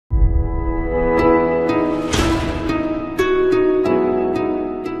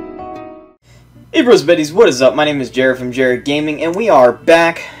Hey bros, buddies, what is up? My name is Jared from Jaridgaming, and we are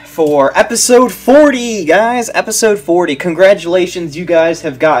back for episode 40, guys! Episode 40. Congratulations, you guys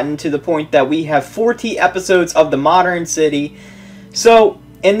have gotten to the point that we have 40 episodes of the Modern City. So,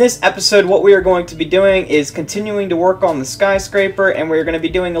 in this episode, what we are going to be doing is continuing to work on the SkyScraper, and we're going to be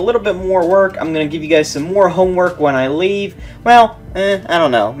doing a little bit more work. I'm going to give you guys some more homework when I leave. Well, I don't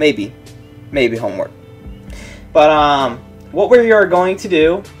know. Maybe homework. But, what we are going to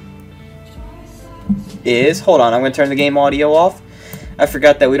do is, hold on, I'm going to turn the game audio off. I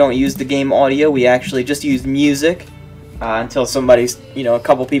forgot that we don't use the game audio, we actually just use music, until somebody's, a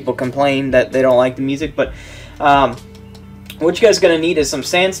couple people complain that they don't like the music, but, what you guys are going to need is some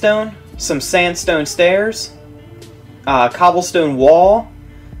sandstone stairs, cobblestone wall,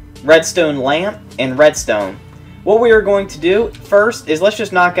 redstone lamp, and redstone. What we are going to do first is, let's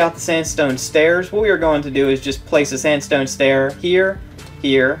just knock out the sandstone stairs. What we are going to do is just place a sandstone stair here,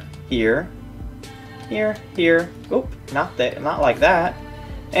 here, here, here, oop, not like that,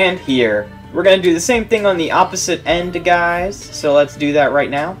 and here. We're going to do the same thing on the opposite end, guys, so let's do that right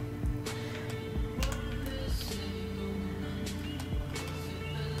now.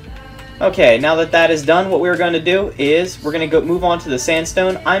 Okay, now that that is done, what we're going to do is, we're going to move on to the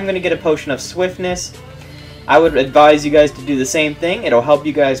sandstone. I'm going to get a potion of swiftness. I would advise you guys to do the same thing. It'll help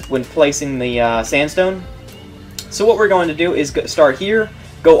you guys when placing the sandstone. So what we're going to do is start here,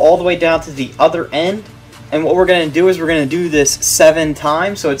 go all the way down to the other end, and what we're going to do is we're going to do this 7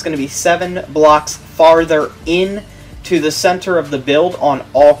 times, so it's going to be 7 blocks farther in to the center of the build on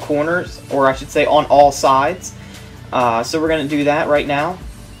all corners, or I should say on all sides. So we're going to do that right now.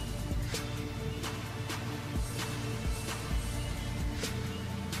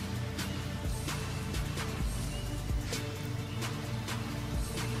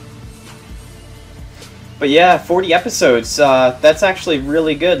 But yeah, 40 episodes, that's actually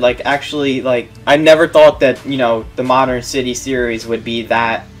really good. I never thought that, the Modern City series would be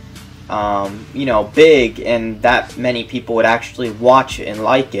that, big and that many people would actually watch it and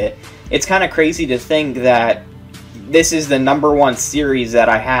like it. It's kind of crazy to think that this is the #1 series that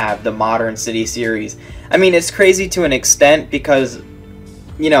I have, the Modern City series. I mean, it's crazy to an extent because,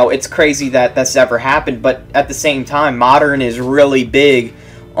 it's crazy that that's ever happened, but at the same time, Modern is really big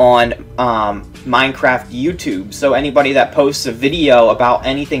on Minecraft YouTube, so anybody that posts a video about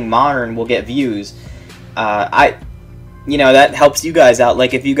anything modern will get views. That helps you guys out.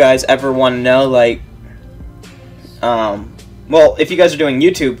 Like, if you guys ever want to know, well, if you guys are doing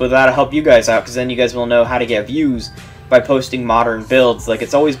YouTube, well, that'll help you guys out, because then you guys will know how to get views by posting modern builds. Like,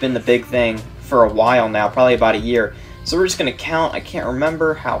 it's always been the big thing for a while now, probably about a year. So we're just gonna count. I can't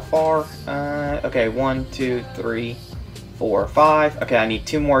remember how far. Okay, 1, 2, 3, 4, 5. Okay, I need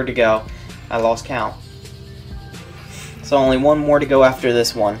 2 more to go. I lost count. So only 1 more to go after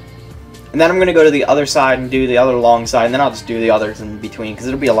this one. And then I'm going to go to the other side and do the other long side, and then I'll just do the others in between, because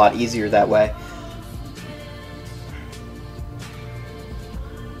it'll be a lot easier that way.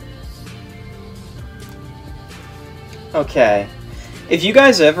 Okay. If you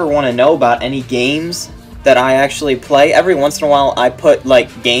guys ever want to know about any games that I actually play, every once in a while I put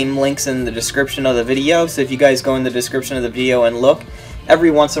game links in the description of the video, so if you guys go in the description of the video and look,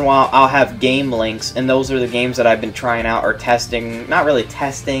 every once in a while I'll have game links, and those are the games that I've been trying out or testing, not really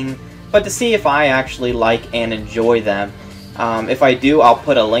testing, but to see if I actually like and enjoy them. If I do, I'll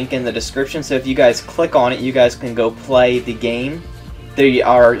put a link in the description, so if you guys click on it, you guys can go play the game. They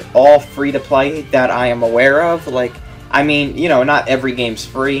are all free to play that I am aware of. Not every game's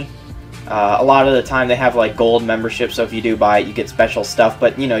free. A lot of the time they have gold memberships, so if you do buy it, you get special stuff,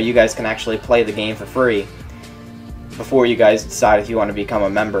 but you guys can actually play the game for free before you guys decide if you want to become a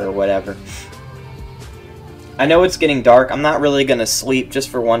member or whatever. I know it's getting dark. I'm not really going to sleep, just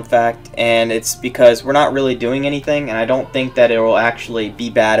for one fact, and it's because we're not really doing anything, and I don't think that it will actually be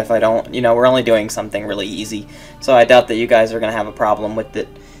bad if I don't, we're only doing something really easy, so I doubt that you guys are going to have a problem with it.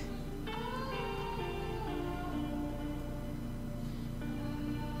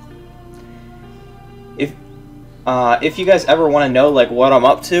 If you guys ever want to know what I'm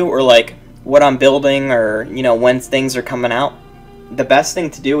up to, or what I'm building, or when things are coming out, the best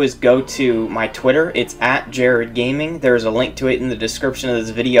thing to do is go to my Twitter. It's @Jaridgaming. There's a link to it in the description of this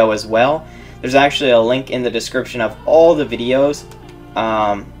video as well. There's actually a link in the description of all the videos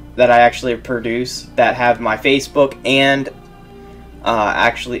that I actually produce that have my Facebook and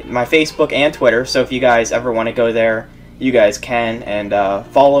my Facebook and Twitter. So if you guys ever want to go there, you guys can, and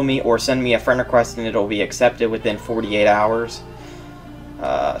follow me or send me a friend request, and it'll be accepted within 48 hours.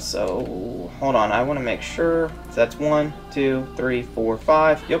 So hold on, I want to make sure. So that's 1, 2, 3, 4,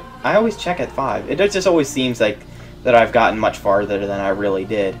 5. Yep, I always check at 5. It just always seems like that I've gotten much farther than I really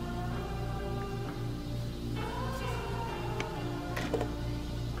did.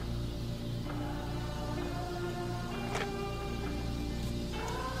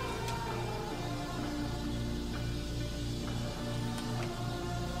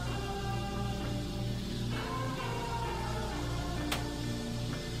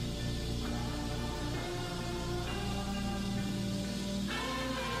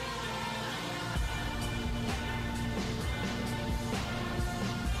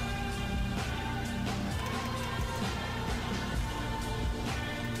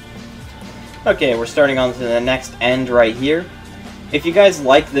 Okay, we're starting on to the next end right here. If you guys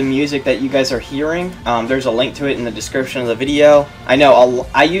like the music that you guys are hearing, there's a link to it in the description of the video. I know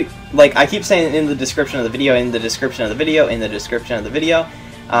I keep saying in the description of the video, in the description of the video, in the description of the video.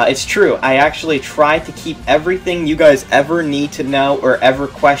 It's true. I actually try to keep everything you guys ever need to know or ever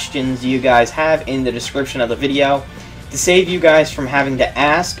questions you guys have in the description of the video to save you guys from having to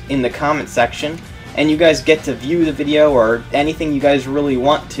ask in the comment section, and you guys get to view the video or anything you guys really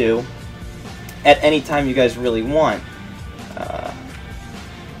want to at any time you guys really want.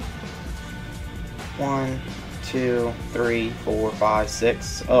 1, 2, 3, 4, 5,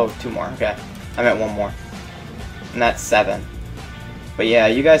 6. Oh, 2 more. Okay. I meant 1 more. And that's 7. But yeah,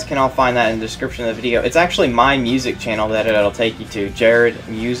 you guys can all find that in the description of the video. It's actually my music channel that it'll take you to, Jarid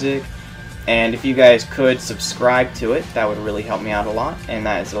Music. And if you guys could subscribe to it, that would really help me out a lot. And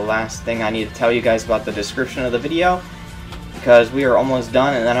that is the last thing I need to tell you guys about the description of the video, because we are almost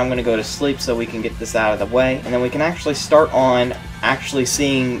done, and then I'm going to go to sleep so we can get this out of the way. And then we can actually start on actually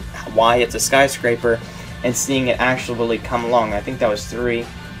seeing why it's a skyscraper and seeing it actually come along. I think that was 3.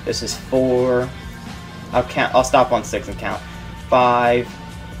 This is 4. I'll stop on 6 and count. 5,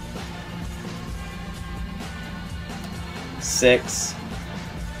 6.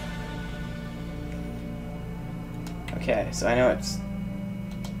 Okay, so I know it's...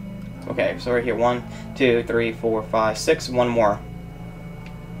 Okay, so right here, 1, 2, 3, 4, 5, 6, 1 more.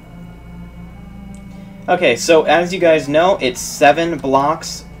 Okay, so as you guys know, it's 7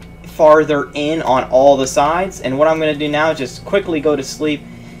 blocks farther in on all the sides, and what I'm going to do now is just quickly go to sleep,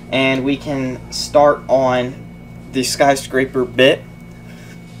 and we can start on the skyscraper bit.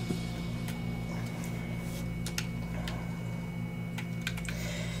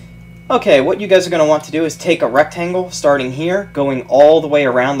 Okay, what you guys are going to want to do is take a rectangle starting here, going all the way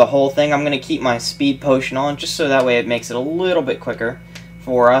around the whole thing. I'm going to keep my speed potion on just so that way it makes it a little bit quicker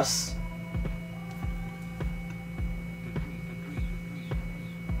for us.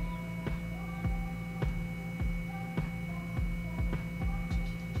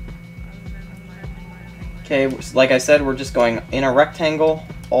 Okay, like I said, we're just going in a rectangle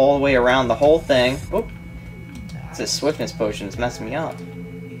all the way around the whole thing. Oop. This swiftness potion is messing me up.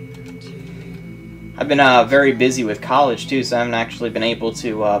 I've been very busy with college too, so I haven't actually been able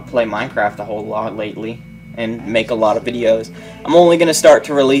to play Minecraft a whole lot lately and make a lot of videos. I'm only going to start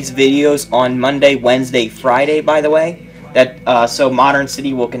to release videos on Monday, Wednesday, Friday, by the way. So Modern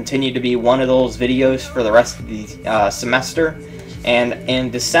City will continue to be one of those videos for the rest of the semester. And in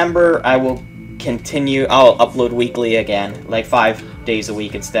December, I will continue. I'll upload weekly again, like 5 days a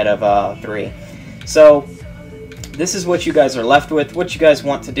week instead of 3. So this is what you guys are left with. What you guys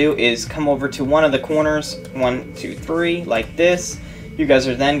want to do is come over to one of the corners, 1, 2, 3, like this. You guys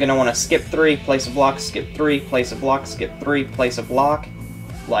are then going to want to skip 3, place a block, skip 3, place a block, skip 3, place a block,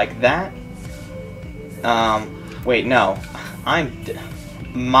 like that. Wait, no.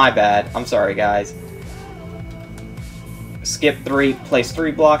 My bad. I'm sorry, guys. Skip 3, place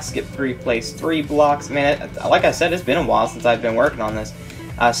 3 blocks, skip 3, place 3 blocks. Man, like I said, it's been a while since I've been working on this.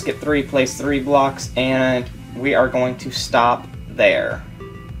 Skip 3, place 3 blocks, and we are going to stop there.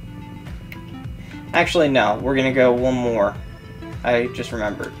 Actually, no, we're going to go 1 more. I just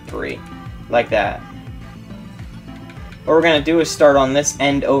remembered, 3, like that. What we're going to do is start on this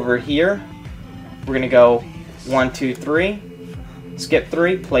end over here. We're going to go 1, 2, 3, skip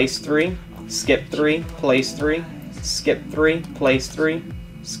 3, place 3, skip 3, place 3, skip 3, place 3,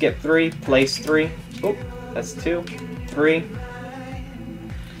 skip 3, place 3. Oop, that's 2, 3.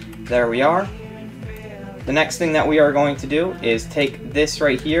 There we are. The next thing that we are going to do is take this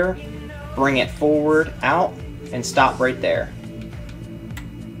right here, bring it forward, out, and stop right there.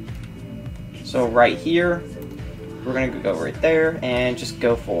 So right here, we're going to go right there and just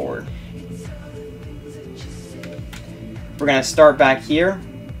go forward. We're going to start back here.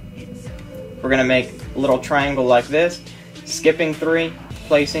 We're going to make a little triangle like this, skipping 3,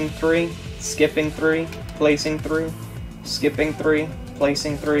 placing 3, skipping 3, placing 3, skipping 3,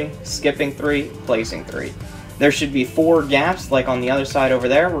 placing 3, skipping 3, placing 3. There should be 4 gaps like on the other side over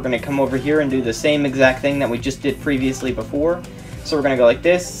there. We're going to come over here and do the same exact thing that we just did previously before. So we're going to go like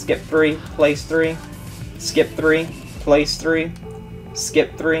this, skip 3, place 3, skip 3, place 3,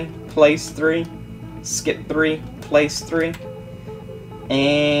 skip 3, place 3, skip 3, place 3,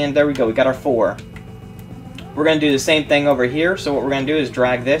 and there we go, we got our 4. We're going to do the same thing over here, so what we're going to do is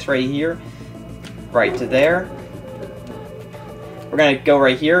drag this right here, right to there. We're going to go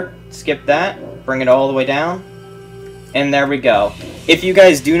right here, skip that, bring it all the way down, and there we go. If you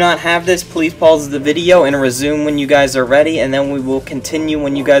guys do not have this, please pause the video and resume when you guys are ready, and then we will continue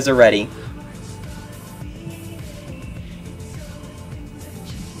when you guys are ready.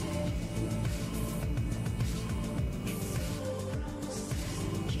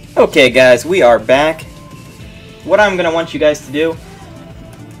 Okay guys, we are back. What I'm going to want you guys to do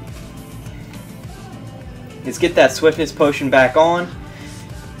is get that swiftness potion back on.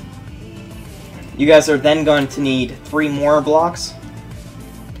 You guys are then going to need 3 more blocks.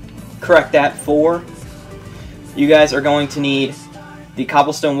 Correct that, 4. You guys are going to need the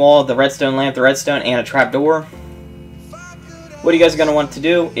cobblestone wall, the redstone lamp, the redstone, and a trapdoor. What you guys are going to want to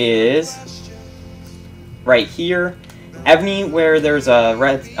do is right here, anywhere there's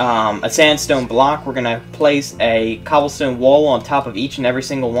a sandstone block, we're going to place a cobblestone wall on top of each and every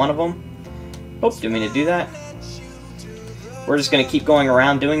single one of them. Oops, didn't mean to do that. We're just going to keep going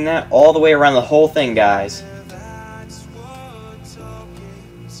around doing that all the way around the whole thing, guys.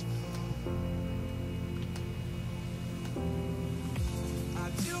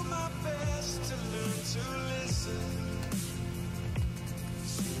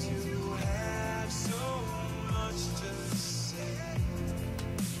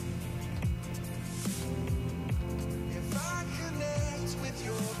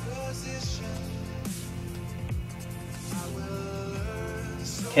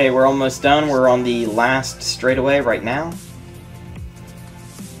 Okay, we're almost done. We're on the last straightaway right now.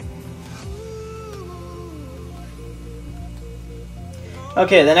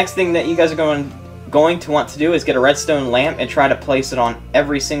 Okay, the next thing that you guys are going to want to do is get a redstone lamp and try to place it on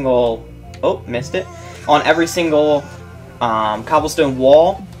every single... Oh, missed it. On every single cobblestone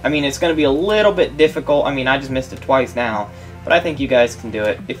wall. I mean, it's going to be a little bit difficult. I mean, I just missed it twice now. But I think you guys can do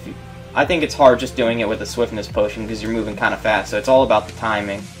it. I think it's hard just doing it with a swiftness potion because you're moving kind of fast, so it's all about the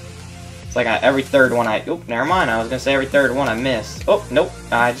timing. It's like every third one oh, never mind, I was going to say every third one I miss. Oh, nope,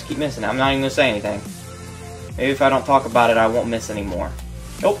 I just keep missing it. I'm not even going to say anything. Maybe if I don't talk about it, I won't miss anymore.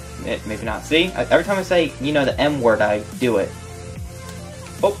 Oh, maybe not. See? Every time I say, you know, the M word, I do it.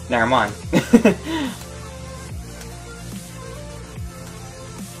 Oh, never mind.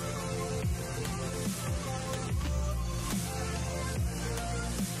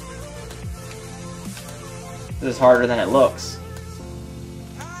 This is harder than it looks.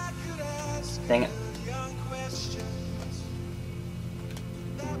 Dang it.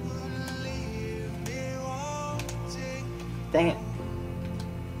 Dang it.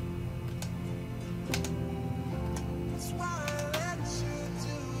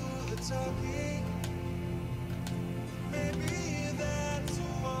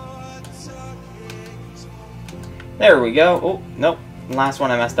 There we go. Oh, nope. Last one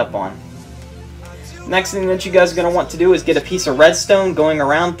I messed up on. Next thing that you guys are going to want to do is get a piece of redstone, going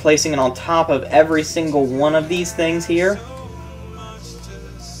around, placing it on top of every single one of these things here.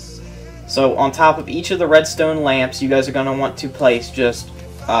 So on top of each of the redstone lamps, you guys are going to want to place just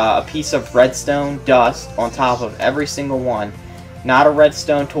a piece of redstone dust on top of every single one. Not a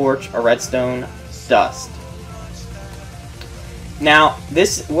redstone torch, a redstone dust. Now,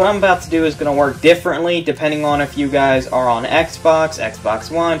 what I'm about to do is going to work differently depending on if you guys are on Xbox, Xbox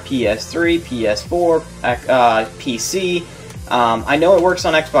One, PS3, PS4, PC. I know it works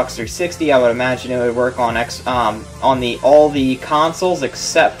on Xbox 360. I would imagine it would work on all the consoles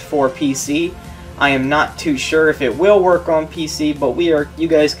except for PC. I am not too sure if it will work on PC, but you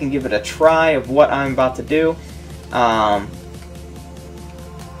guys can give it a try of what I'm about to do.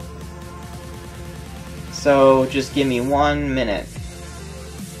 So just give me 1 minute.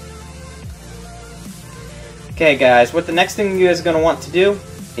 Okay guys, what the next thing you guys are going to want to do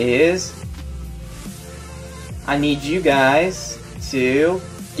is I need you guys to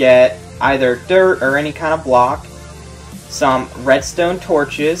get either dirt or any kind of block, some redstone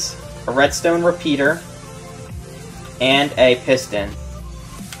torches, a redstone repeater, and a piston.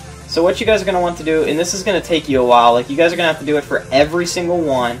 So what you guys are going to want to do, and this is going to take you a while, like you guys are going to have to do it for every single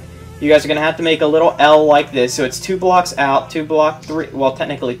one. You guys are going to have to make a little L like this, so it's 2 blocks out, 3, well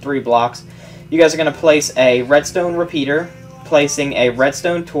technically 3 blocks. You guys are going to place a redstone repeater, placing a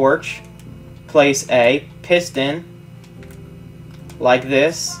redstone torch, place a piston, like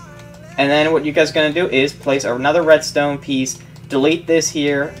this, and then what you guys are going to do is place another redstone piece, delete this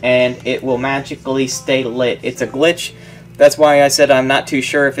here, and it will magically stay lit. It's a glitch. That's why I said I'm not too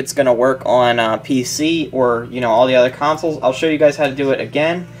sure if it's going to work on PC or, you know, all the other consoles. I'll show you guys how to do it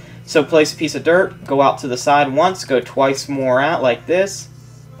again. So place a piece of dirt, go out to the side once, go twice more out like this.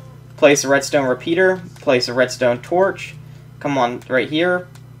 Place a redstone repeater, place a redstone torch, come on right here,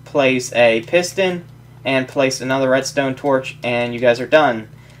 place a piston, and place another redstone torch, and you guys are done.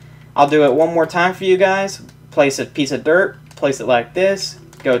 I'll do it one more time for you guys. Place a piece of dirt, place it like this,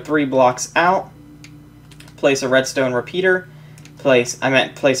 go 3 blocks out, place a redstone repeater, place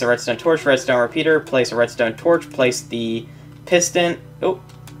a redstone torch, redstone repeater, place a redstone torch, place the piston,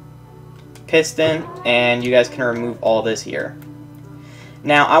 and you guys can remove all this here.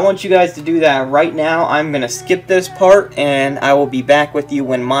 Now, I want you guys to do that right now. I'm going to skip this part, and I will be back with you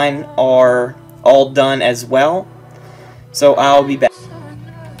when mine are all done as well. So, I'll be back.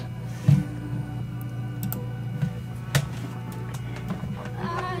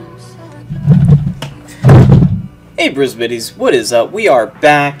 Hey, Brisbitties, what is up? We are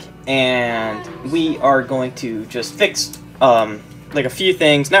back, and we are going to just fix, like a few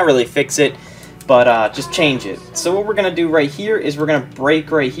things. Not really fix it, but just change it. So what we're going to do right here is we're going to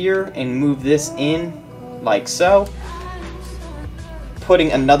break right here and move this in like so.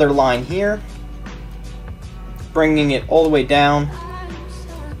 Putting another line here. Bringing it all the way down.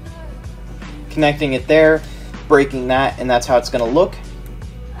 Connecting it there. Breaking that, and that's how it's going to look.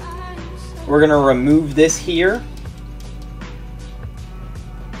 We're going to remove this here.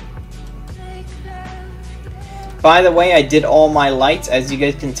 By the way, I did all my lights, as you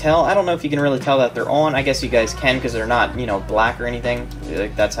guys can tell. I don't know if you can really tell that they're on. I guess you guys can, because they're not, you know, black or anything.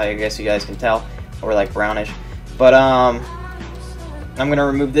 Like, that's how I guess you guys can tell. Or, like, brownish. But, I'm going to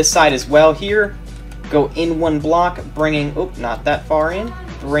remove this side as well here. Go in one block, bringing, oh, not that far in.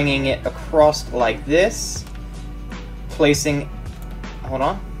 Bringing it across like this. Placing, hold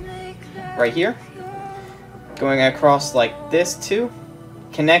on, right here. Going across like this, too.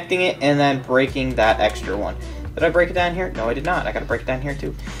 Connecting it, and then breaking that extra one. Did I break it down here? No, I did not. I gotta break it down here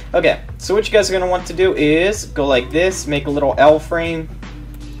too. Okay, so what you guys are gonna want to do is go like this, make a little L frame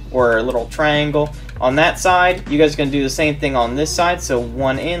or a little triangle on that side. You guys are gonna do the same thing on this side. So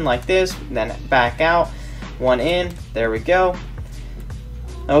one in like this, then back out, one in. There we go.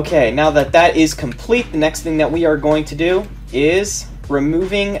 Okay, now that that is complete, the next thing that we are going to do is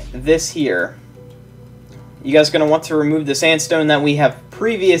removing this here. You guys are going to want to remove the sandstone that we have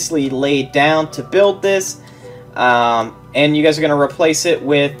previously laid down to build this. And you guys are going to replace it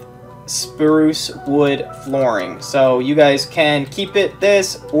with spruce wood flooring. So you guys can keep it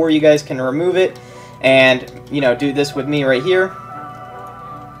this, or you guys can remove it and, you know, do this with me right here.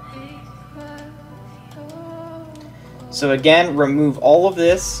 So again, remove all of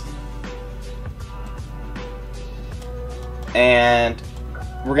this. And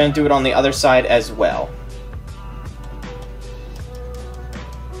we're going to do it on the other side as well.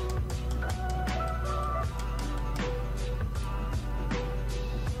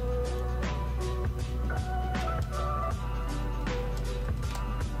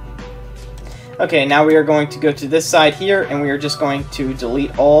 Okay, now we are going to go to this side here, and we are just going to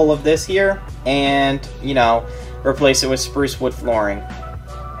delete all of this here, and, you know, replace it with spruce wood flooring.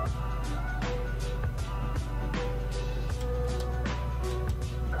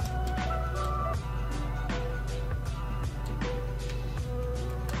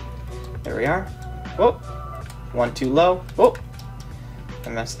 There we are. Whoop. One too low. Whoop.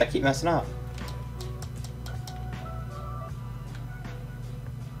 I keep messing up.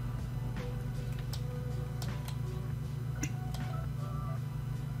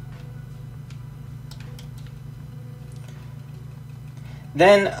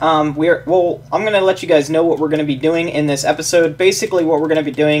 Then, I'm going to let you guys know what we're going to be doing in this episode. Basically, what we're going to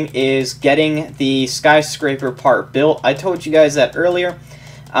be doing is getting the SkyScraper part built. I told you guys that earlier.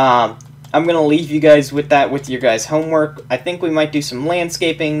 I'm going to leave you guys with that with your guys' homework. I think we might do some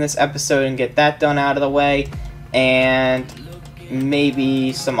landscaping this episode and get that done out of the way. And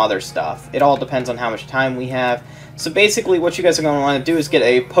maybe some other stuff. It all depends on how much time we have. So basically, what you guys are going to want to do is get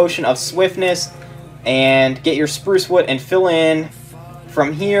a potion of swiftness and get your spruce wood and fill in.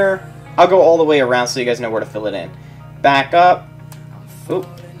 From here, I'll go all the way around so you guys know where to fill it in. Back up. Oop.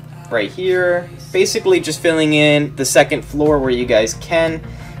 Right here. Basically just filling in the second floor where you guys can.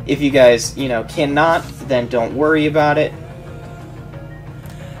 If you guys, you know, cannot, then don't worry about it.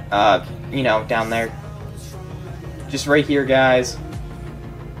 You know, down there. Just right here, guys.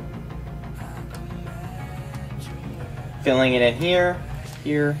 Filling it in here.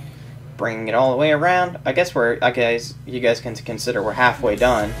 Here. Bringing it all the way around. I guess you guys can consider we're halfway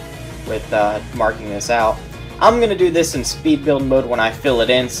done with marking this out. I'm gonna do this in speed build mode when I fill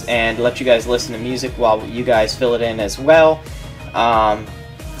it in, and let you guys listen to music while you guys fill it in as well.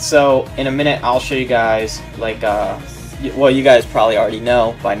 So in a minute, I'll show you guys, like, well, you guys probably already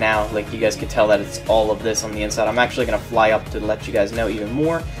know by now. Like, you guys can tell that it's all of this on the inside. I'm actually gonna fly up to let you guys know even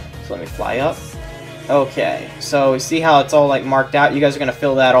more. So let me fly up. Okay, so see how it's all like marked out? You guys are going to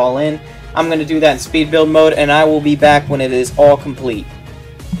fill that all in. I'm going to do that in speed build mode, and I will be back when it is all complete.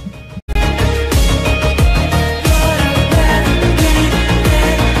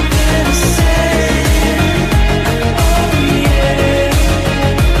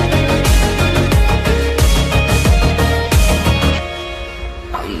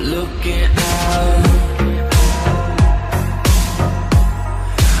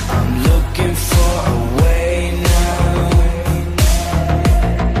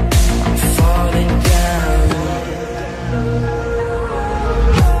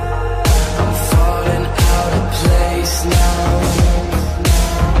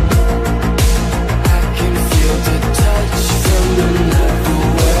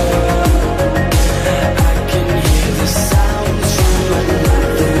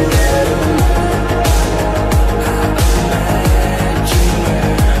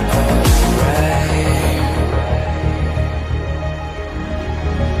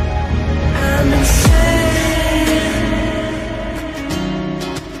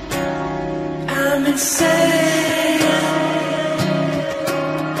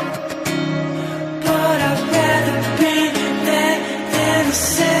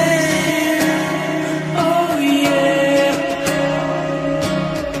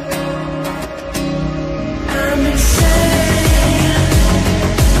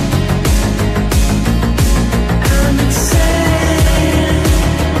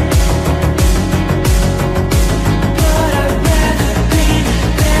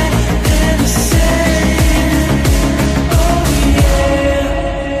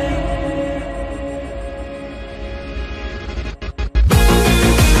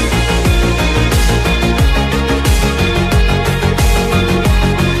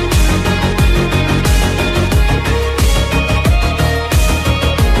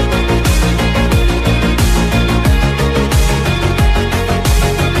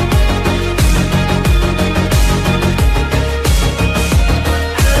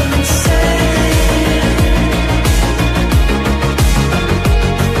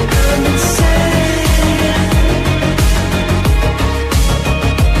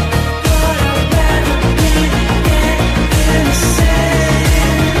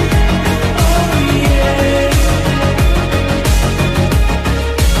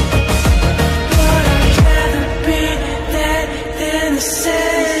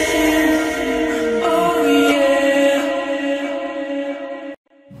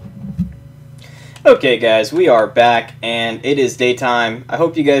 Okay guys, we are back and it is daytime. I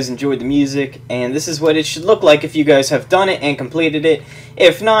hope you guys enjoyed the music, and this is what it should look like if you guys have done it and completed it.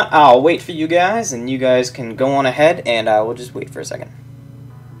 If not, I'll wait for you guys and you guys can go on ahead, and I will just wait for a second.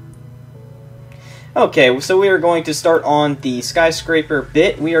 Okay, so we are going to start on the SkyScraper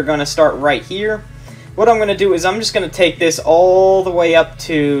bit. We are going to start right here. What I'm going to do is I'm just going to take this all the way up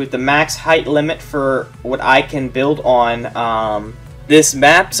to the max height limit for what I can build on this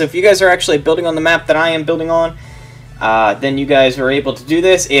map. So if you guys are actually building on the map that I am building on, then you guys are able to do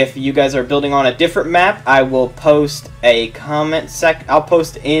this. If you guys are building on a different map, I will post a comment I'll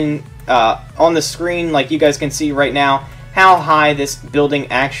post in on the screen, like you guys can see right now, how high this building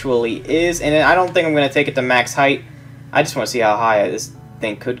actually is. And I don't think I'm going to take it to max height. I just want to see how high this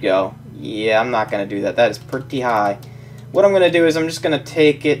thing could go. Yeah, I'm not going to do that. That is pretty high. What I'm going to do is I'm just going to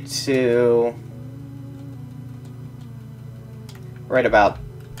take it to right about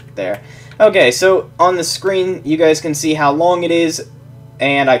there. Okay, so on the screen you guys can see how long it is,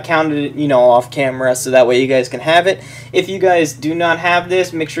 and I counted it, you know, off camera, so that way you guys can have it. If you guys do not have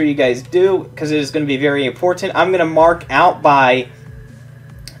this, make sure you guys do, because it is going to be very important. I'm going to mark out by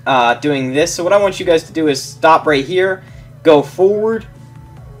doing this. So what I want you guys to do is stop right here, go forward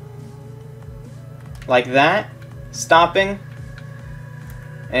like that, stopping,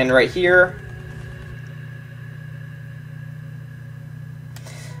 and right here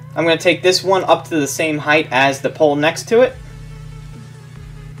I'm going to take this one up to the same height as the pole next to it.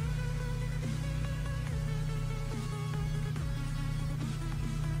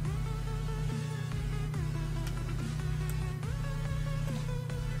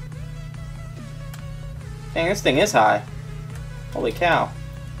 Dang, this thing is high. Holy cow.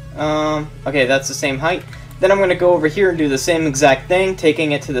 Okay, that's the same height. Then I'm going to go over here and do the same exact thing,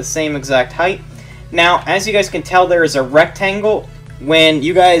 taking it to the same exact height. Now, as you guys can tell, there is a rectangle. When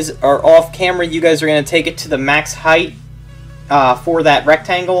you guys are off camera, you guys are going to take it to the max height for that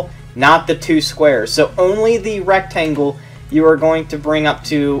rectangle, not the two squares. So only the rectangle you are going to bring up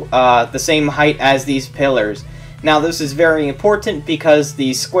to the same height as these pillars. Now this is very important because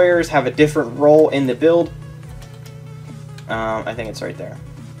these squares have a different role in the build. I think it's right there.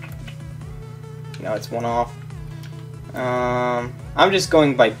 No, it's one off. I'm just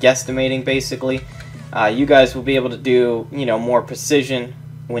going by guesstimating, basically. You guys will be able to do, you know, more precision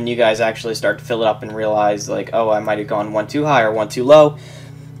when you guys actually start to fill it up and realize, like, oh, I might have gone one too high or one too low,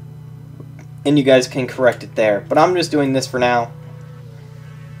 and you guys can correct it there. But I'm just doing this for now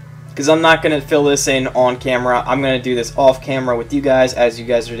because I'm not going to fill this in on camera. I'm going to do this off camera with you guys as you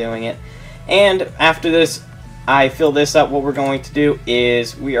guys are doing it. And after this, I fill this up, what we're going to do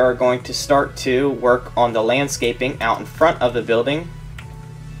is we are going to start to work on the landscaping out in front of the building.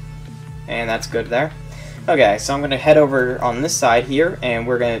 And that's good there. Okay, so I'm going to head over on this side here, and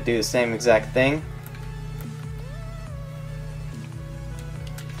we're going to do the same exact thing.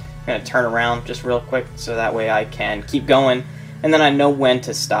 I'm going to turn around just real quick so that way I can keep going, and then I know when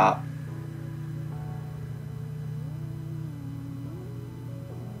to stop.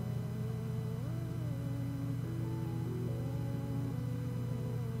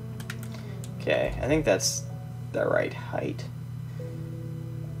 Okay, I think that's the right height.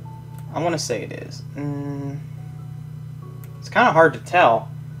 I want to say it is. It's kind of hard to tell.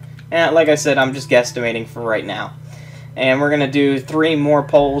 And like I said, I'm just guesstimating for right now. And we're going to do 3 more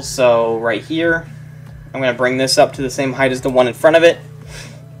poles. So right here, I'm going to bring this up to the same height as the one in front of it.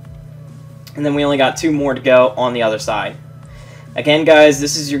 And then we only got 2 more to go on the other side. Again, guys,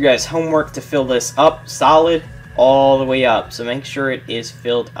 this is your guys' homework to fill this up solid all the way up. So make sure it is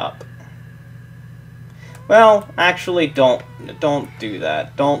filled up. Well, actually, don't do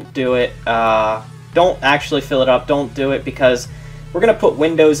that. Don't do it. Don't actually fill it up. Don't do it, because we're going to put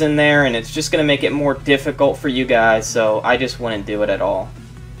windows in there, and it's just going to make it more difficult for you guys, so I just wouldn't do it at all.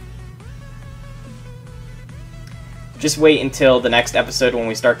 Just wait until the next episode when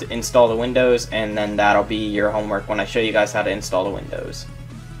we start to install the windows, and then that'll be your homework when I show you guys how to install the windows.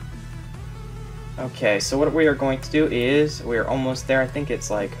 Okay, so what we are going to do is, we are almost there. I think it's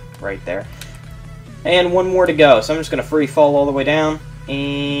like right there. And 1 more to go, so I'm just going to free fall all the way down,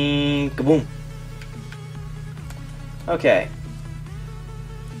 and kaboom. Okay.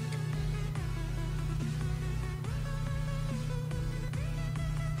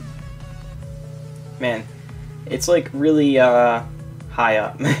 Man, it's like really high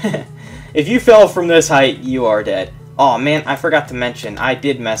up. If you fell from this height, you are dead. Oh man, I forgot to mention, I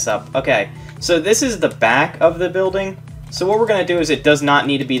did mess up. Okay, so this is the back of the building. So what we're going to do is it does not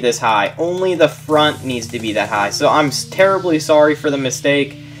need to be this high. Only the front needs to be that high. So I'm terribly sorry for the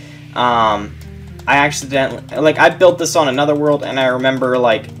mistake. I accidentally, like, I built this on another world, and I remember,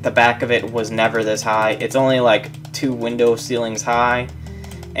 like, the back of it was never this high. It's only, like, 2 window ceilings high,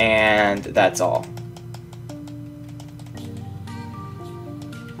 and that's all.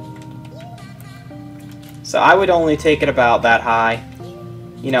 So I would only take it about that high.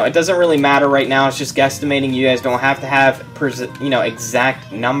 You know, it doesn't really matter right now. It's just guesstimating. You guys don't have to have, you know,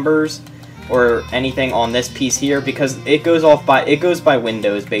 exact numbers or anything on this piece here, because it goes by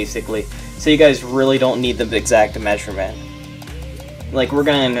windows, basically. So you guys really don't need the exact measurement. Like, we're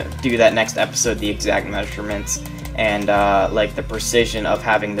gonna do that next episode, the exact measurements and like the precision of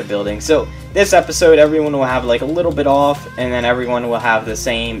having the building. So this episode, everyone will have like a little bit off, and then everyone will have the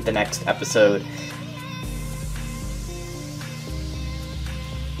same the next episode.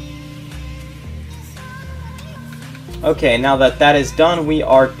 Okay, now that that is done, we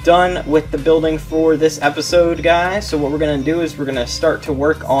are done with the building for this episode, guys. So what we're going to do is we're going to start to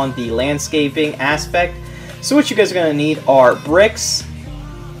work on the landscaping aspect. So what you guys are going to need are bricks,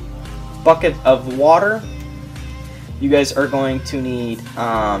 bucket of water. You guys are going to need,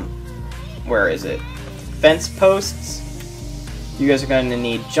 where is it? Fence posts. You guys are going to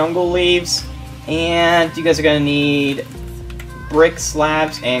need jungle leaves. And you guys are going to need brick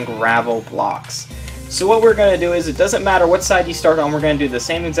slabs and gravel blocks. So what we're going to do is, it doesn't matter what side you start on, we're going to do the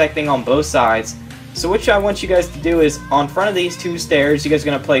same exact thing on both sides. So what I want you guys to do is, on front of these 2 stairs, you guys are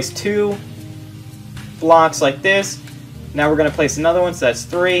going to place 2 blocks like this. Now we're going to place another one, so that's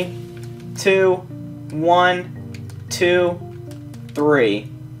 3, 2, 1, 2,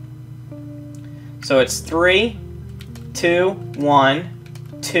 3. So it's 3, 2,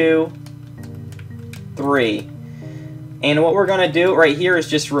 1, 2, 3. And what we're going to do right here is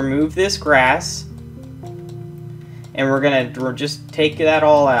just remove this grass. And we're just take that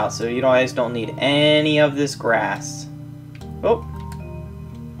all out, so you guys don't need any of this grass. Oh.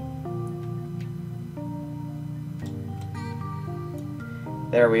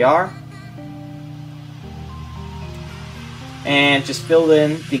 There we are. And just fill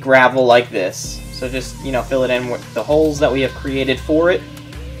in the gravel like this. So just, you know, fill it in with the holes that we have created for it.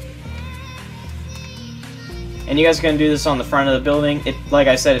 And you guys are going to do this on the front of the building. Like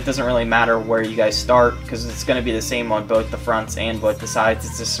I said, it doesn't really matter where you guys start, because it's going to be the same on both the fronts and both the sides.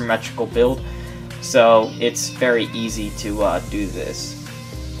 It's a symmetrical build, so it's very easy to do this.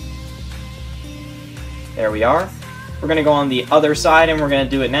 There we are. We're going to go on the other side, and we're going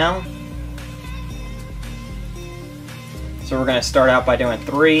to do it now. So we're going to start out by doing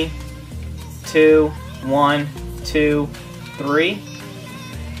 3, 2, 1, 2, 3.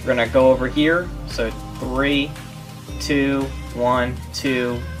 We're going to go over here, so 3, 2, 1,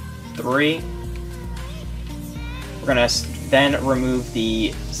 2, 3. We're gonna then remove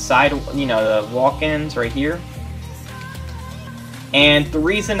the side, you know, the walk-ins right here. And the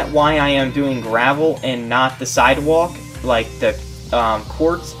reason why I am doing gravel and not the sidewalk, like the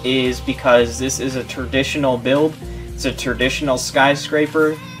quartz, is because this is a traditional build. It's a traditional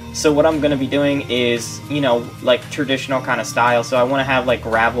skyscraper. So what I'm going to be doing is, you know, like traditional kind of style. So I want to have like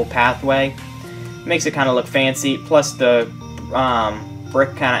gravel pathway. Makes it kind of look fancy, plus the brick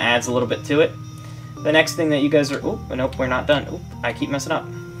kind of adds a little bit to it. The next thing that you guys are... Oh, nope, we're not done. Oop, I keep messing up.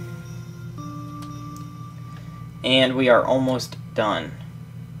 And we are almost done.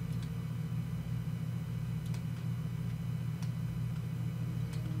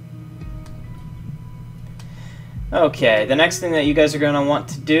 Okay, the next thing that you guys are going to want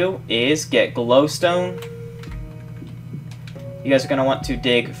to do is get glowstone. You guys are going to want to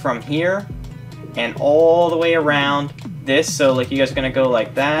dig from here and all the way around this, so like you guys are going to go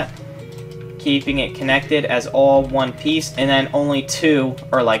like that, keeping it connected as all one piece, and then only 2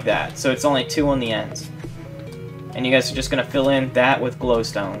 are like that, so it's only 2 on the ends. And you guys are just going to fill in that with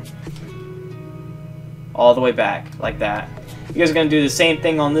glowstone all the way back like that. You guys are going to do the same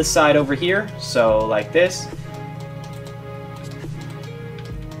thing on this side over here, so like this.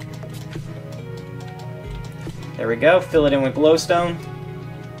 There we go, fill it in with glowstone.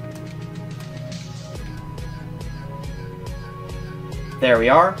 There we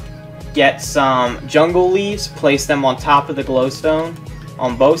are. Get some jungle leaves, place them on top of the glowstone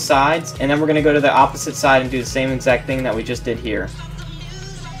on both sides, and then we're going to go to the opposite side and do the same exact thing that we just did here.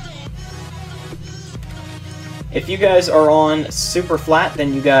 If you guys are on super flat,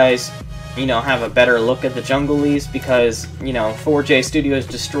 then you guys, you know, have a better look at the jungle leaves, because, you know, 4J Studios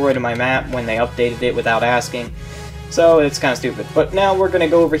destroyed my map when they updated it without asking. So it's kind of stupid. But now we're going to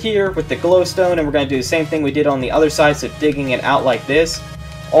go over here with the glowstone, and we're going to do the same thing we did on the other side, so digging it out like this.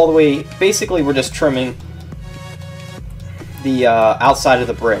 All the way, basically we're just trimming the outside of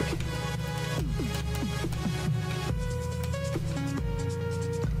the brick.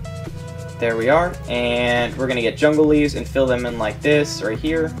 There we are. And we're going to get jungle leaves and fill them in like this right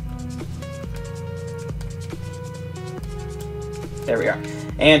here. There we are.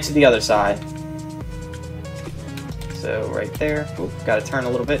 And to the other side. So right there. Oop, got to turn a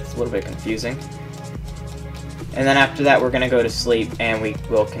little bit. It's a little bit confusing. And then after that, we're going to go to sleep, and we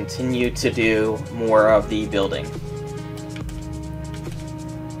will continue to do more of the building.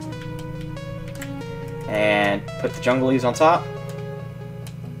 And put the jungle leaves on top.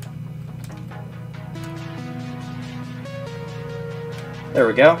 There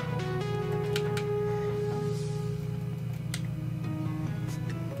we go.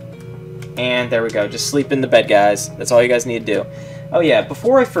 And there we go. Just sleep in the bed, guys. That's all you guys need to do. Oh yeah,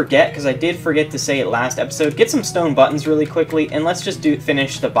 before I forget, because I did forget to say it last episode, get some stone buttons really quickly, and let's just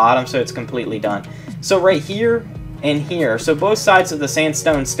finish the bottom so it's completely done. So right here and here, so both sides of the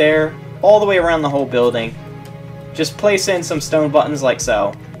sandstone stair, all the way around the whole building, just place in some stone buttons like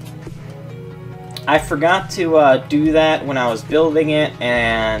so. I forgot to do that when I was building it,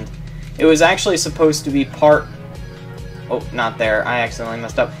 and it was actually supposed to be part... Oh, not there. I accidentally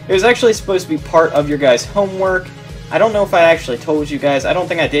messed up. It was actually supposed to be part of your guys' homework. I don't know if I actually told you guys. I don't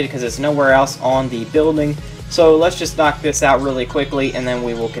think I did because it's nowhere else on the building. So let's just knock this out really quickly, and then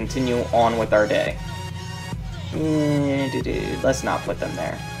we will continue on with our day. Let's not put them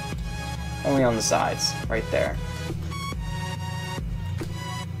there. Only on the sides, right there.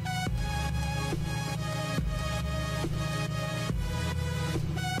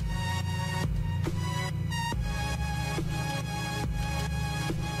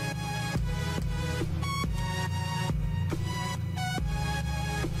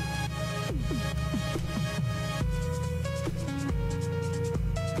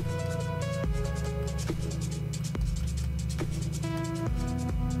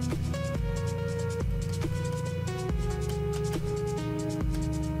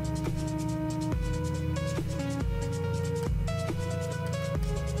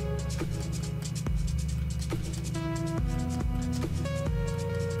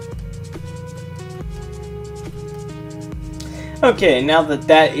 Okay, now that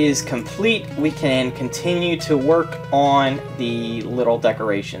that is complete, we can continue to work on the little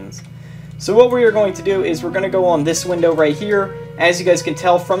decorations. So what we are going to do is we're going to go on this window right here. As you guys can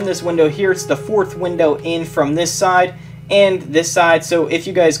tell from this window here, it's the fourth window in from this side and this side. So if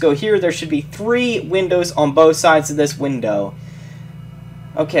you guys go here, there should be 3 windows on both sides of this window.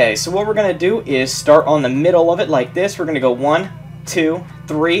 Okay, so what we're going to do is start on the middle of it like this. We're going to go 1, 2,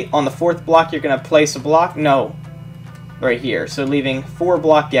 3. On the 4th block, you're going to place a block. No. Right here, so leaving 4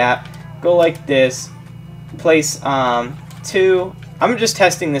 block gap, go like this, place 2, I'm just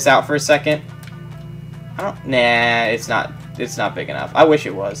testing this out for a second. Nah, it's not big enough. I wish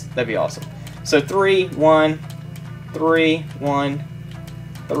it was, that'd be awesome. So 3, 1, 3, 1,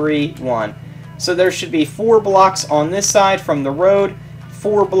 3, 1. So there should be 4 blocks on this side from the road,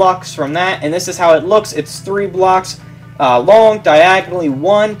 4 blocks from that, and this is how it looks. It's 3 blocks long, diagonally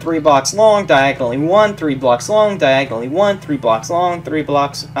 1, 3 blocks long, diagonally 1, 3 blocks long, diagonally 1, 3 blocks long, 3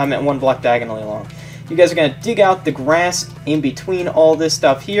 blocks, I meant 1 block diagonally long. You guys are going to dig out the grass in between all this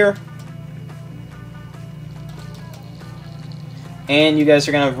stuff here. And you guys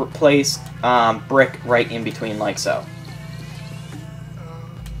are going to replace brick right in between like so.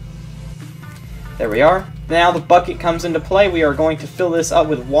 There we are. Now the bucket comes into play. We are going to fill this up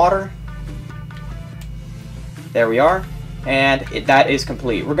with water. There we are, and that is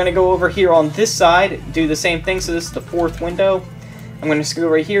complete. We're going to go over here on this side, do the same thing. So this is the 4th window. I'm going to go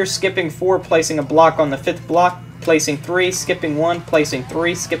right here, skipping 4, placing a block on the 5th block, placing 3, skipping 1, placing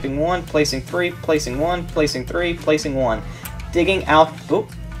 3, skipping 1, placing 3, placing 1, placing 3, placing 1. Digging out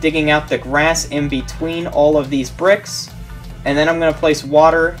the grass in between all of these bricks, and then I'm going to place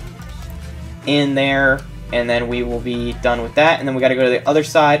water in there, and then we will be done with that. And then we got to go to the other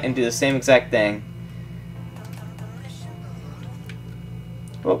side and do the same exact thing.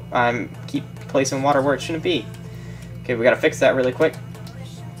 Oh, I keep placing water where it shouldn't be. Okay, we gotta fix that really quick.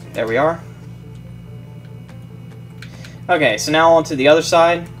 There we are. Okay, so now on to the other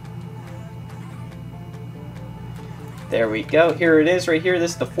side. There we go. Here it is right here.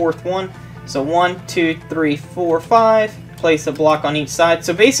 This is the 4th one. So 1, 2, 3, 4, 5. Place a block on each side.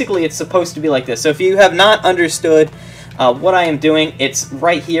 So basically it's supposed to be like this. So if you have not understood what I am doing, it's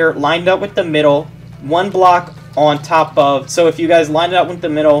right here, lined up with the middle. 1 block on top of, so if you guys line it up with the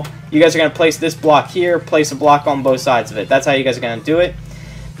middle, you guys are going to place this block here, place a block on both sides of it. That's how you guys are going to do it.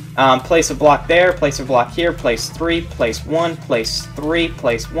 Place a block there, place a block here, place 3, place 1, place 3,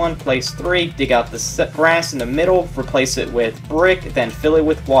 place 1, place 3, dig out the grass in the middle, replace it with brick, then fill it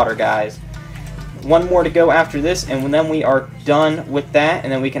with water, guys. one more to go after this, and then we are done with that,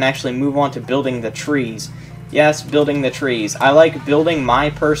 and then we can actually move on to building the trees. Yes, building the trees. I like building my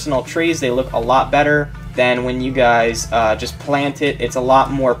personal trees. They look a lot better than when you guys just plant it. It's a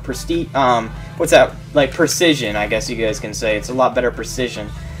lot more prestige. What's that? Like precision, I guess you guys can say. It's a lot better precision.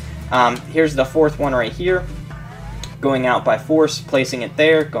 Here's the fourth one right here. Going out by force, placing it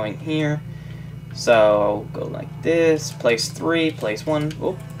there, going here. So go like this. Place 3, place 1.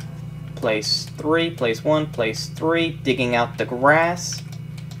 Oh, place 3, place 1, place 3. Digging out the grass.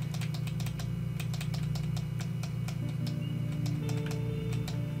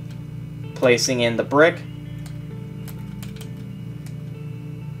 Placing in the brick.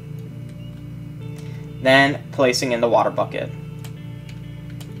 Then placing in the water bucket.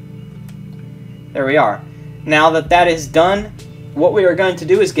 There we are. Now that that is done, what we are going to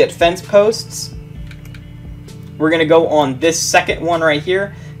do is get fence posts. We're going to go on this second one right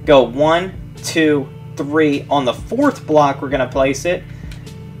here. Go 1, 2, 3. On the fourth block, we're going to place it.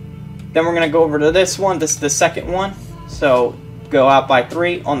 Then we're going to go over to this one. This is the second one. So go out by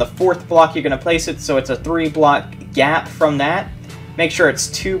 3. On the fourth block, you're going to place it. So it's a 3-block gap from that. Make sure it's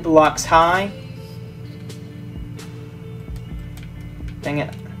 2 blocks high. Dang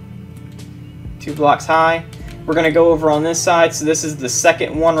it. 2 blocks high. We're going to go over on this side. So this is the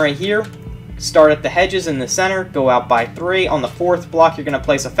second one right here. Start at the hedges in the center. Go out by 3. On the fourth block, you're going to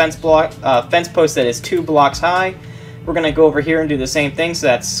place a fence post that is 2 blocks high. We're going to go over here and do the same thing. So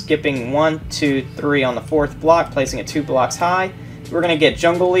that's skipping 1, 2, 3 on the fourth block, placing it 2 blocks high. We're going to get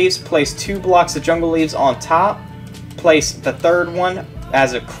jungle leaves. Place 2 blocks of jungle leaves on top. Place the third one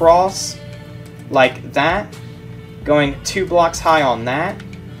as a cross, like that. Going 2 blocks high on that.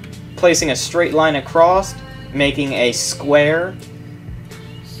 Placing a straight line across, making a square.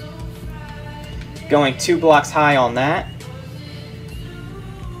 Going 2 blocks high on that.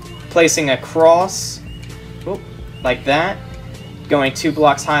 Placing a cross, like that. Going 2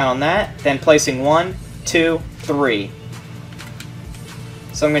 blocks high on that. Then placing 1, 2, 3.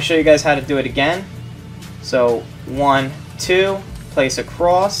 So I'm going to show you guys how to do it again. So 1, 2, place a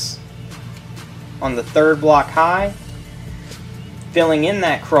cross on the third block high. Filling in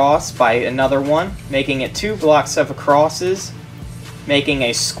that cross by another one, making it 2 blocks of crosses, making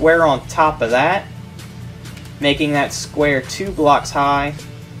a square on top of that, making that square 2 blocks high,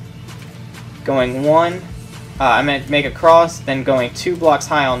 going 1, I meant make a cross, then going 2 blocks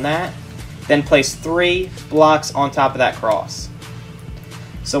high on that, then place 3 blocks on top of that cross.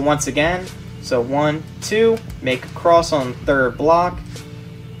 So once again, so 1, 2, make a cross on the third block,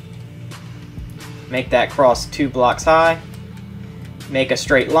 make that cross 2 blocks high, make a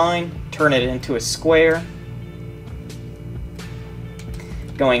straight line, turn it into a square,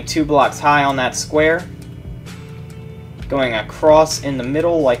 going 2 blocks high on that square, going across in the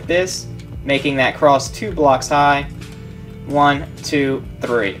middle like this, making that cross 2 blocks high, 1, 2,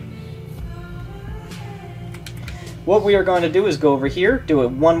 3. What we are going to do is go over here, do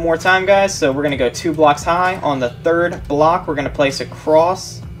it one more time, guys. So we're going to go 2 blocks high. On the third block, we're going to place a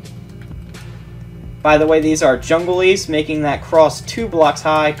cross. By the way, these are jungle leaves, making that cross 2 blocks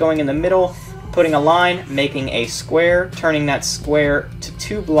high, going in the middle, putting a line, making a square, turning that square to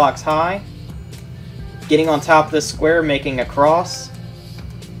 2 blocks high, getting on top of the square, making a cross,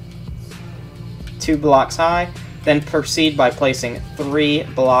 2 blocks high, then proceed by placing 3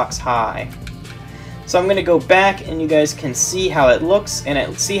 blocks high. So I'm going to go back and you guys can see how it looks,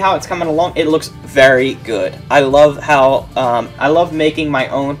 and see how it's coming along. It looks very good. I love how, I love making my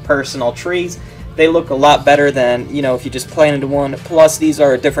own personal trees. They look a lot better than, you know, if you just planted one. Plus, these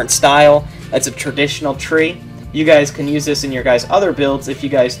are a different style. It's a traditional tree. You guys can use this in your guys' other builds if you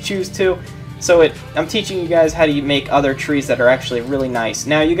guys choose to. So I'm teaching you guys how to make other trees that are actually really nice.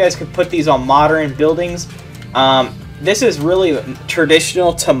 Now, you guys could put these on modern buildings. This is really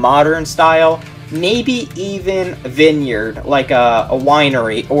traditional to modern style. Maybe even vineyard, like a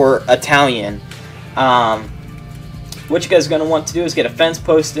winery or Italian. What you guys are going to want to do is get a fence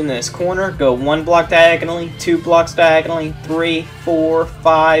post in this corner, go 1 block diagonally, 2 blocks diagonally, 3, 4,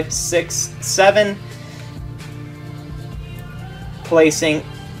 5, 6, 7, placing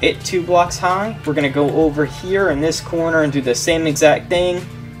it 2 blocks high. We're going to go over here in this corner and do the same exact thing,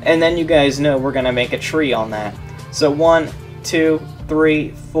 and then you guys know we're going to make a tree on that. So 1, 2,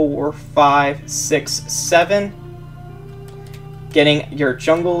 3, 4, 5, 6, 7. Getting your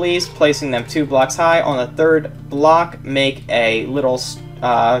jungle leaves, placing them 2 blocks high. On the third block, make a little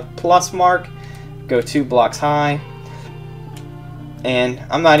plus mark. Go 2 blocks high. And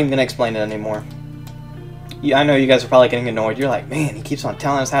I'm not even going to explain it anymore. I know you guys are probably getting annoyed. You're like, man, he keeps on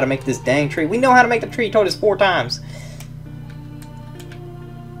telling us how to make this dang tree. We know how to make the tree. He told us 4 times.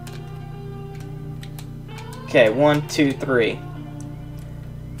 Okay, 1, 2, 3.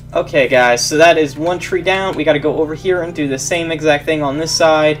 Okay, guys, so that is one tree down. We got to go over here and do the same exact thing on this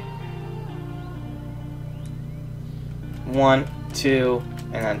side. 1, 2,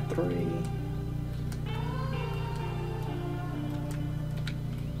 and then 3.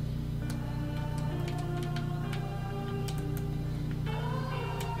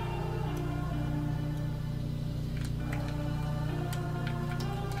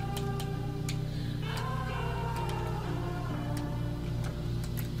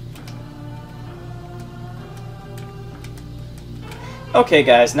 Okay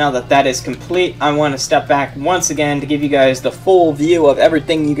guys, now that that is complete, I want to step back once again to give you guys the full view of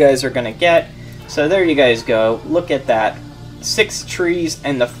everything you guys are going to get. So there you guys go. Look at that. 6 trees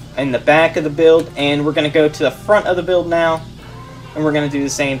in the back of the build, and we're going to go to the front of the build now, and we're going to do the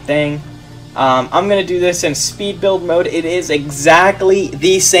same thing. I'm going to do this in speed build mode. It is exactly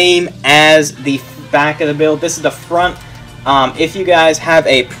the same as the back of the build. This is the front. If you guys have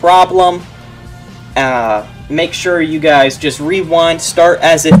a problem, make sure you guys just rewind, start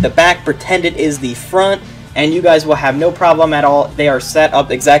as if the back, pretend it is the front, and you guys will have no problem at all. They are set up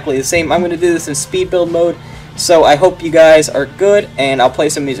exactly the same. I'm going to do this in speed build mode, so I hope you guys are good, and I'll play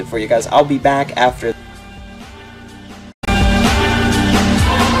some music for you guys. I'll be back after.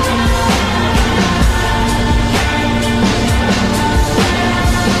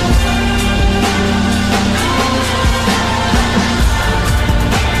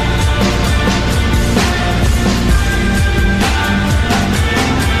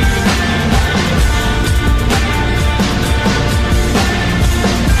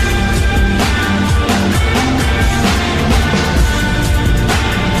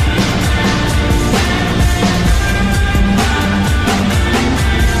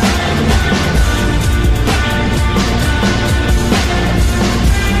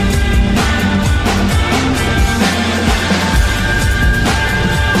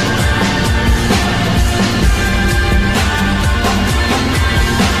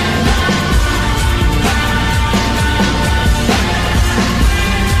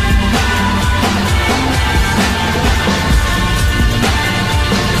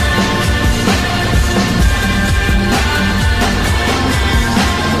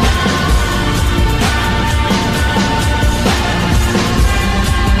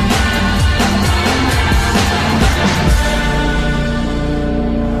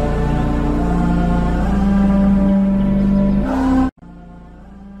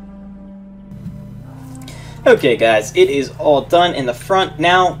 Okay guys, it is all done in the front.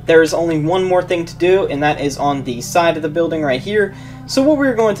 Now, there's only one more thing to do, and that is on the side of the building right here. So what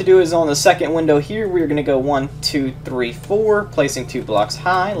we're going to do is on the second window here, we're going to go 1, 2, 3, 4, placing 2 blocks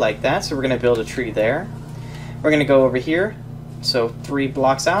high, like that. So we're going to build a tree there. We're going to go over here, so 3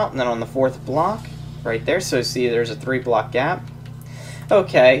 blocks out, and then on the 4th block, right there. So see, there's a 3-block gap.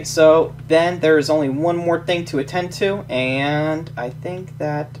 Okay, so then there's only one more thing to attend to, and I think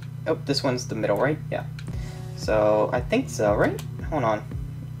that... Oh, this one's the middle, right? Yeah. So, I think so, right? Hold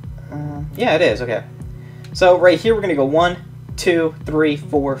on. Yeah, it is, okay. So, right here, we're going to go 1, 2, 3,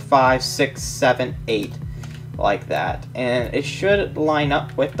 4, 5, 6, 7, 8. Like that. And it should line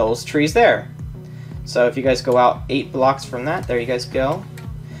up with those trees there. So, if you guys go out 8 blocks from that, there you guys go.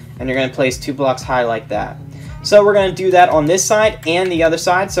 And you're going to place 2 blocks high like that. So, we're going to do that on this side and the other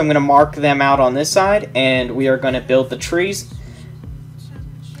side. So, I'm going to mark them out on this side, and we are going to build the trees.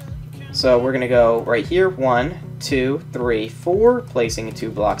 So we're going to go right here, 1, 2, 3, 4, placing 2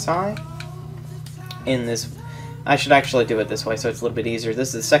 blocks high. In this, I should actually do it this way so it's a little bit easier. This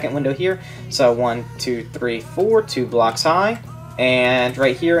is the second window here. So 1, 2, 3, 4, 2 blocks high. And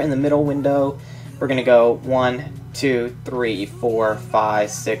right here in the middle window, we're going to go 1, 2, 3, 4, 5,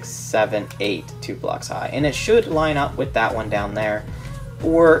 6, 7, 8, 2 blocks high. And it should line up with that one down there,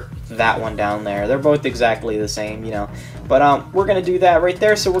 or that one down there. They're both exactly the same, you know. But we're going to do that right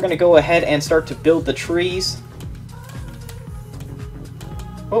there, so we're going to go ahead and start to build the trees.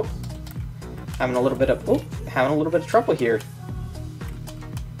 Oh, having a little bit of trouble here.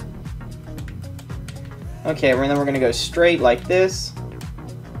 Okay, and then we're going to go straight like this,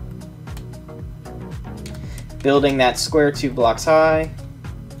 building that square 2 blocks high.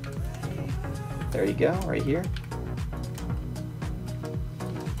 There you go, right here.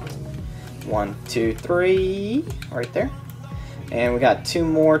 1, 2, 3, right there. And we got 2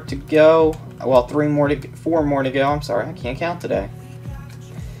 more to go. Well, 4 more to go. I'm sorry, I can't count today.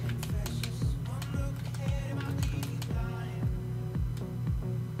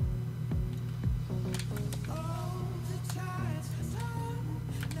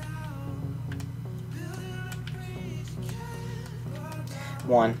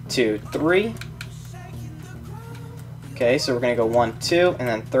 One, 2, 3. Okay, so we're going to go 1, 2, and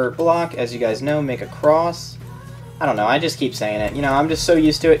then third block, as you guys know, make a cross. I don't know, I just keep saying it. You know, I'm just so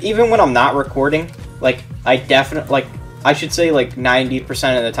used to it. Even when I'm not recording, like, I definitely, like, I should say, like,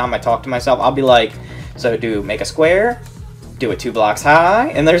 90% of the time I talk to myself, I'll be like, so make a square, do it 2 blocks high,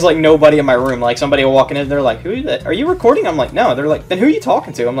 and there's, like, nobody in my room. Like, somebody will walk in and they're like, who is that? Are you recording? I'm like, no. They're like, then who are you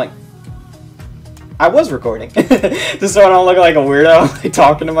talking to? I'm like, I was recording. Just so I don't look like a weirdo, like,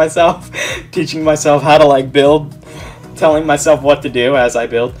 talking to myself, teaching myself how to, like, build, telling myself what to do as I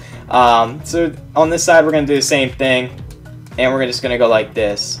build. So on this side we're going to do the same thing, and we're just going to go like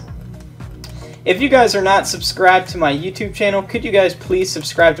this. If you guys are not subscribed to my YouTube channel, could you guys please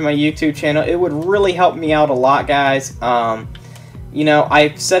subscribe to my YouTube channel? It would really help me out a lot, guys. You know,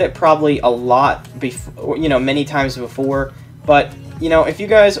 I've said it probably a lot before, you know, many times before, but you know, if you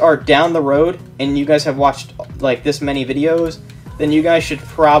guys are down the road and you guys have watched like this many videos, then you guys should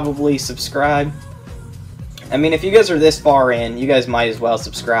probably subscribe. I mean, if you guys are this far in, you guys might as well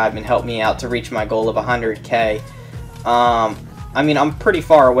subscribe and help me out to reach my goal of 100K. I mean, I'm pretty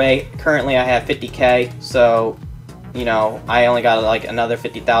far away. Currently, I have 50K, so, you know, I only got, like, another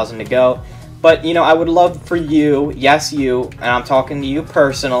 50,000 to go. But, you know, I would love for you, yes, you, and I'm talking to you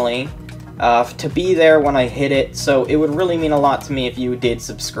personally, to be there when I hit it, so it would really mean a lot to me if you did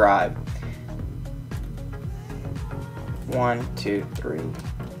subscribe. 1, 2, 3...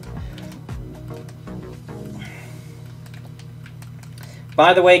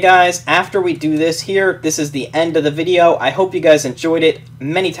 By the way, guys, after we do this here, this is the end of the video. I hope you guys enjoyed it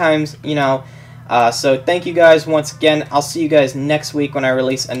many times, you know. So thank you guys once again. I'll see you guys next week when I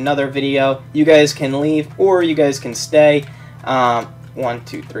release another video. You guys can leave or you guys can stay. 1,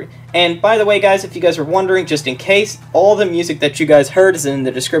 2, 3. And by the way, guys, if you guys were wondering, just in case, all the music that you guys heard is in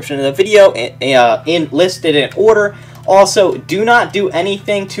the description of the video, listed in order. Also, do not do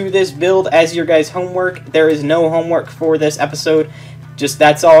anything to this build as your guys' homework. There is no homework for this episode. Just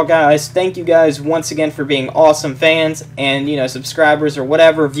that's all, guys. Thank you guys once again for being awesome fans and, you know, subscribers or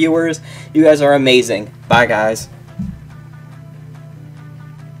whatever, viewers. You guys are amazing. Bye, guys.